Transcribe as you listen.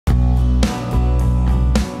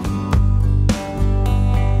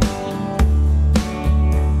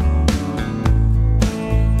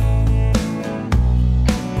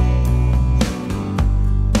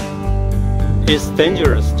It's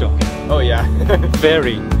dangerous job. Oh yeah.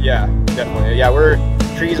 Very. Yeah, definitely. Yeah,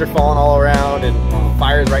 trees are falling all around and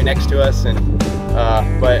fire's right next to us, and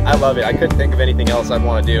but I love it. I couldn't think of anything else I'd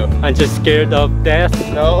want to do. I'm just scared of death.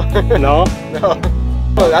 No. No? No.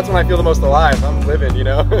 Well, that's when I feel the most alive. I'm living, you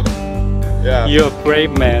know? Yeah. You're a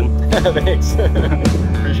brave man. Thanks.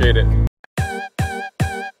 Appreciate it.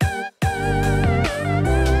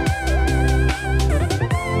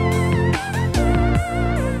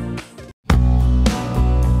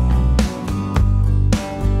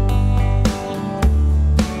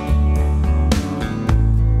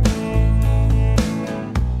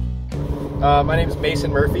 My name is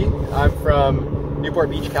Mason Murphy. I'm from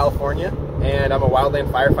Newport Beach, California, and I'm a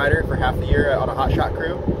wildland firefighter for half the year on a hotshot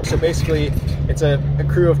crew. So basically, it's a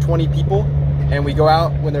crew of 20 people, and we go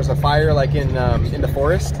out when there's a fire, like in the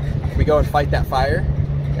forest. We go and fight that fire,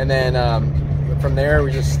 and then from there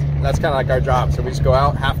that's kind of like our job. So we just go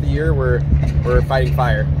out half the year. We're fighting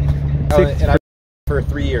fire, and I for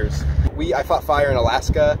 3 years. I fought fire in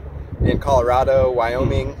Alaska, in Colorado,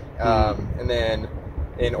 Wyoming, and then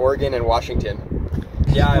in Oregon and Washington.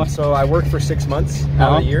 Yeah, so I work for 6 months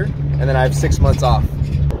out of the year, and then I have 6 months off.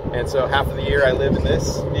 And so half of the year I live in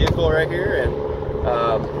this vehicle right here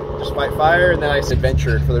and just fight fire, and then I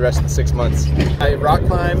adventure for the rest of the 6 months. I rock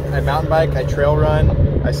climb, I mountain bike, I trail run,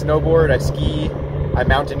 I snowboard, I ski, I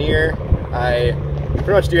mountaineer. I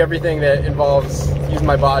pretty much do everything that involves using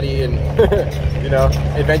my body and you know,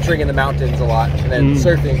 adventuring in the mountains a lot, and then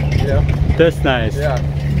surfing, you know. That's nice. Yeah.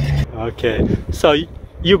 Okay, so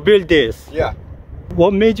you built this? Yeah.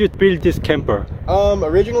 What made you build this camper?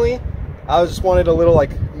 Originally, I just wanted a little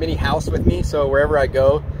like mini house with me, so wherever I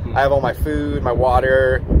go, I have all my food, my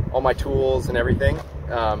water, all my tools and everything.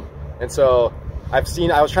 And so I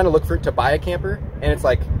was trying to look to buy a camper, and it's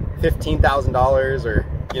like $15,000 or,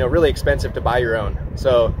 you know, really expensive to buy your own.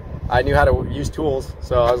 So I knew how to use tools,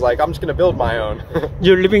 so I was like, I'm just gonna build my own.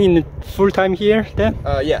 You're living in full-time here then?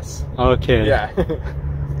 Yes. Okay. Yeah.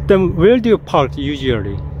 Then where do you park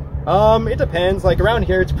usually? It depends. Like around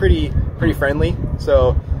here, it's pretty friendly.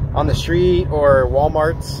 So on the street or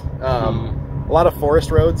Walmarts, a lot of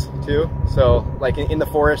forest roads too. So like in the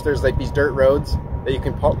forest, there's like these dirt roads that you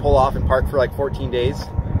can pull off and park for like 14 days.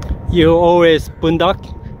 You always boondock?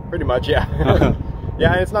 Pretty much, yeah.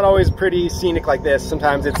 Yeah, and it's not always pretty scenic like this.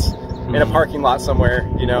 Sometimes it's in a parking lot somewhere,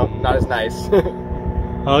 you know, not as nice.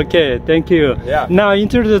 Okay, thank you. Yeah. Now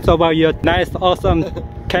introduce about your nice, awesome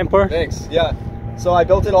camper. Thanks. Yeah. So I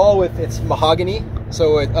built it all with mahogany.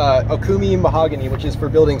 So Okumi mahogany, which is for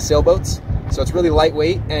building sailboats. So it's really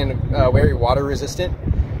lightweight and very water resistant.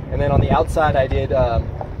 And then on the outside,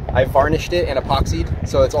 I varnished it and epoxied,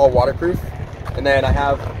 so it's all waterproof. And then I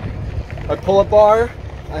have a pull-up bar.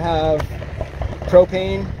 I have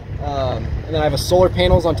propane, and then I have solar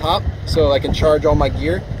panels on top, so I can charge all my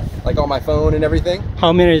gear, like all my phone and everything.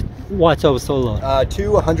 How many watts of solar?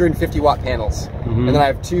 2 150-watt panels, and then I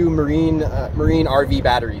have 2 marine RV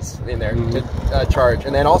batteries in there to charge.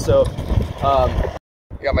 And then also, I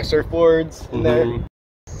got my surfboards in there.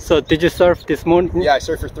 So did you surf this morning? Yeah, I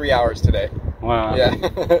surfed for 3 hours today. Wow.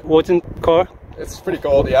 Yeah. Wasn't cold? It's pretty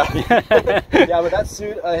cold, yeah. Yeah, but that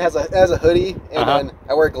suit has a hoodie, and then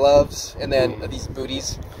I wear gloves, and then these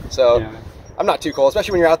booties. So I'm not too cold,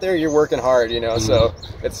 especially when you're out there. You're working hard, you know. So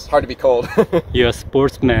it's hard to be cold. You're a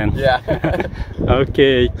sportsman. Yeah.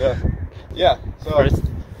 Okay. Yeah. So first,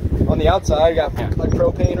 on the outside, I got my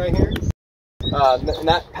propane right here, and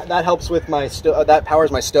that helps with my that powers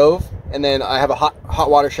my stove, and then I have a hot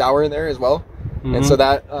water shower in there as well, and so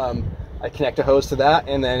that I connect a hose to that,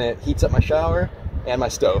 and then it heats up my shower and my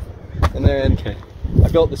stove. And then I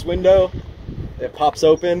built this window. It pops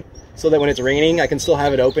open so that when it's raining, I can still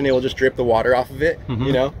have it open. It will just drip the water off of it,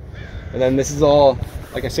 you know. And then this is all,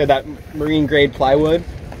 like I said, that marine grade plywood.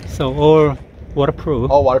 So all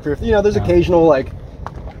waterproof. All waterproof. You know, there's occasional like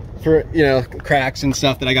cracks and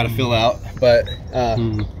stuff that I got to fill out, but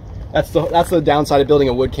that's the downside of building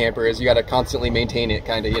a wood camper, is you got to constantly maintain it,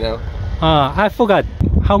 kind of, you know. I forgot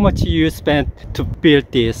how much you spent to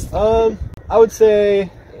build this. I would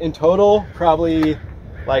say in total probably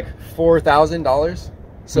like $4,000.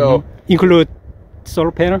 So include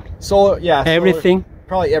solar panel? Solar, yeah. Everything?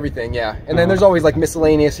 Probably everything, yeah. And then there's always like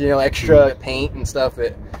miscellaneous, you know, extra paint and stuff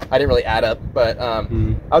that I didn't really add up. But I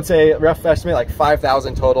would say rough estimate like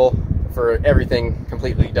 5,000 total for everything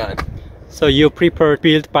completely done. So you prefer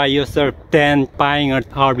build by yourself than buying an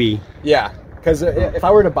RV? Yeah. Because if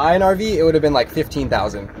I were to buy an RV, it would have been like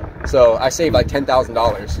 $15,000. So I saved like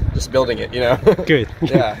 $10,000 just building it, you know. Good.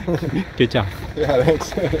 Yeah. Good job. Yeah,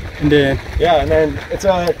 thanks. And then it's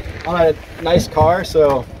on a nice car,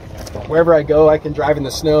 so wherever I go, I can drive in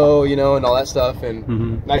the snow, you know, and all that stuff,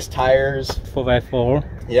 and nice tires.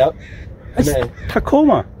 4x4. Yep. And It's then,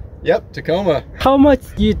 Tacoma. yep, Tacoma. How much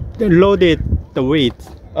you loaded the weight?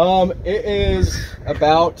 It is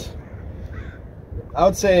about, I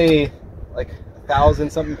would say, like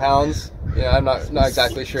 1,000-something pounds. Yeah, I'm not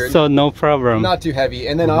exactly sure. So no problem. Not too heavy.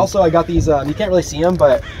 And then also I got these. You can't really see them,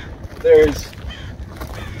 but there's.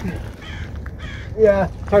 Yeah,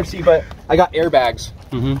 it's hard to see, but I got airbags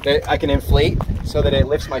that I can inflate so that it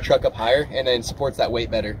lifts my truck up higher and then supports that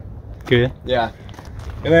weight better. Good. Yeah.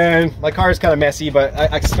 And then my car is kind of messy, but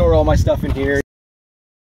I store all my stuff in here.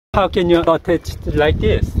 How can you attach it like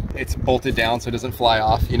this? It's bolted down so it doesn't fly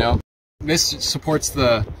off, you know. This supports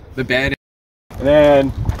the bed. And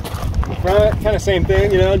then front, kind of same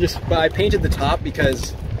thing, you know, but I painted the top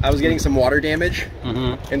because I was getting some water damage.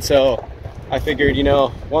 And so I figured, you know,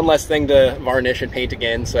 one less thing to varnish and paint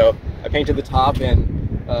again. So I painted the top,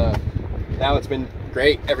 and now it's been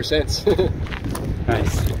great ever since.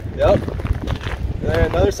 Nice. Yep. And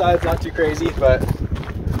then the other side's not too crazy, but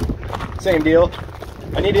same deal.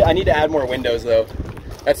 I need to add more windows though.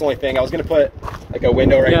 That's the only thing. I was gonna put like a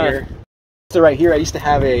window right here. So right here, I used to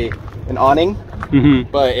have an awning,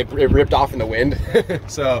 but it ripped off in the wind.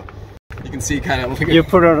 So you can see kind of. You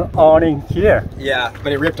put an awning here. Yeah,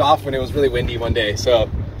 but it ripped off when it was really windy one day.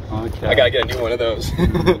 So okay. I gotta get a new one of those.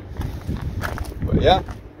 But yeah,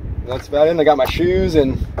 that's about it. I got my shoes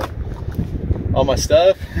and all my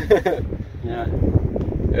stuff. Yeah.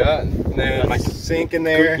 Yeah, and then my sink in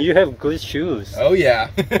there. You have good shoes. Oh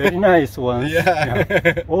yeah. Very nice ones.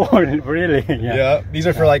 Yeah. Oh, really? Yeah. Yeah. These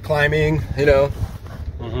are for like climbing, you know.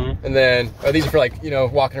 And then these are for like, you know,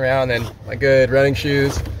 walking around, and my good running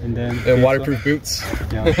shoes. And then waterproof boots.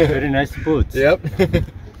 Yeah. Very nice boots. Yep.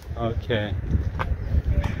 Okay.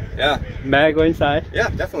 Yeah. May I go inside? Yeah,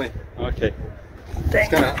 definitely. Okay. It's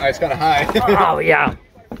kind of high. Oh yeah.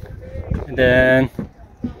 And then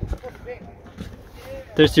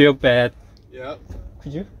there's your bed. Yep.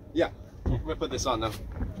 Could you? Yeah. I'm gonna put this on though.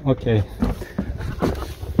 Okay.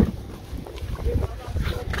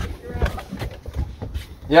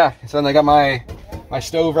 Yeah. So then I got my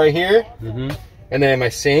stove right here, and then my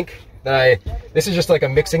sink. This is just like a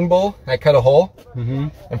mixing bowl. I cut a hole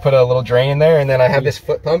and put a little drain in there, and then I have this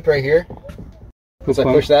foot pump right here. So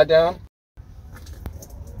I push that down,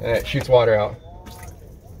 and it shoots water out.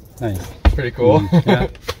 Nice. Pretty cool. Yeah.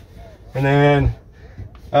 And then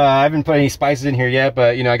I haven't put any spices in here yet,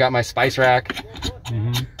 but you know, I got my spice rack.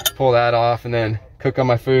 Pull that off and then cook on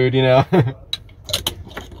my food, you know.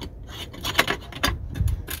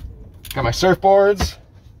 Got my surfboards.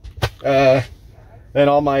 Then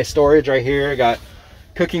all my storage right here. I got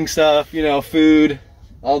cooking stuff, you know, food,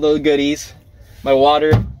 all those goodies. My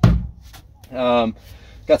water.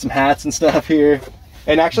 Got some hats and stuff here.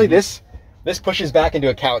 And actually this pushes back into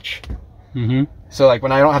a couch. So like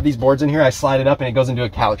when I don't have these boards in here, I slide it up and it goes into a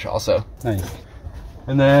couch also. Nice.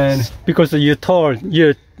 And then because you're tall,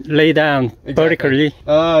 you lay down vertically.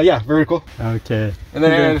 Yeah, vertical. Okay. And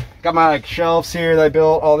then got my like shelves here that I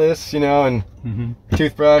built, all this, you know, and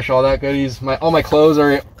toothbrush, all that goodies. All my clothes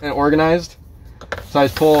are organized. So I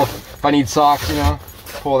just pull, if I need socks, you know,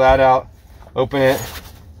 pull that out, open it,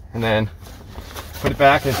 and then put it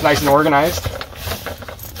back, and it's nice and organized.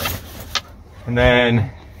 And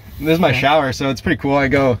then this is my shower, so it's pretty cool.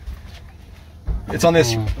 It's on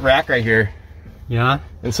this rack right here. Yeah.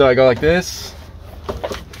 And so I go like this.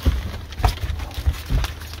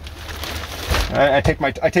 I take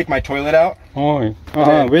my toilet out. Oh,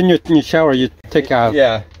 when you shower, you take out.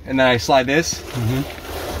 Yeah, and then I slide this.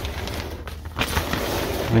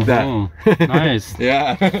 Like that. Nice.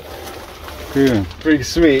 Yeah. Good. Pretty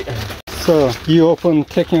sweet. So you open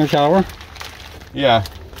taking a shower? Yeah.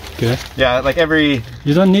 Good. Yeah, like every...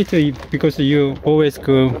 You don't need to because you always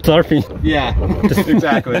go surfing. Yeah,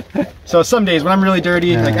 exactly. So some days when I'm really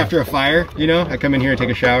dirty, like after a fire, you know, I come in here and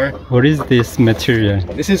take a shower. What is this material?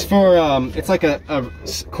 This is for, it's like a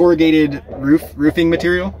corrugated roofing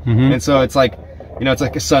material. And so it's like, you know, it's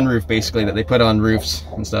like a sunroof basically that they put on roofs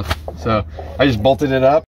and stuff. So I just bolted it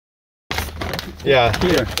up. Yeah,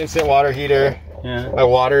 here. Instant water heater. Yeah. My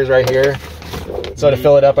water is right here. So to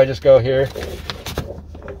fill it up, I just go here.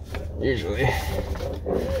 Usually.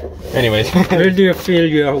 Anyways. Where do you fill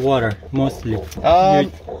your water mostly?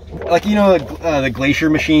 Like, you know, the glacier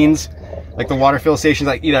machines, like the water fill stations,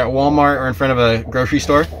 like either at Walmart or in front of a grocery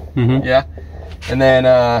store. Yeah. And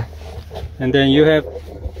then you have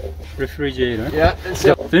refrigerator. Yeah. It's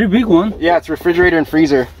a very big one. Yeah, it's refrigerator and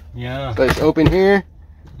freezer. Yeah. So it's open here.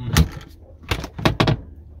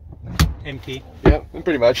 Empty. Yep,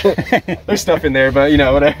 pretty much. There's stuff in there, but you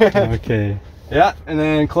know, whatever. Okay. Yeah, and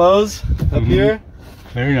then close up here.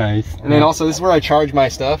 Very nice. And then also this is where I charge my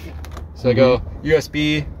stuff. So I go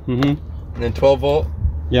USB and then 12 volt.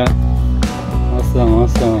 Yeah.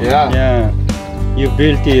 Awesome. Yeah. You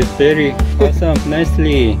built it very awesome,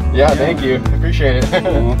 nicely. Yeah, thank you. Appreciate it.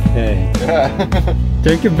 Okay. Yeah.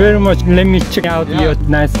 Thank you very much. Let me check out your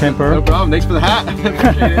nice camper. No problem. Thanks for the hat.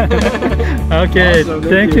 Appreciate it. Okay. Awesome,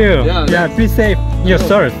 thank you. Yeah, be safe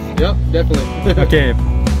yourself. Yep, definitely. Okay.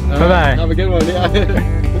 Bye bye. Have a good one.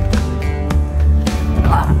 Yeah.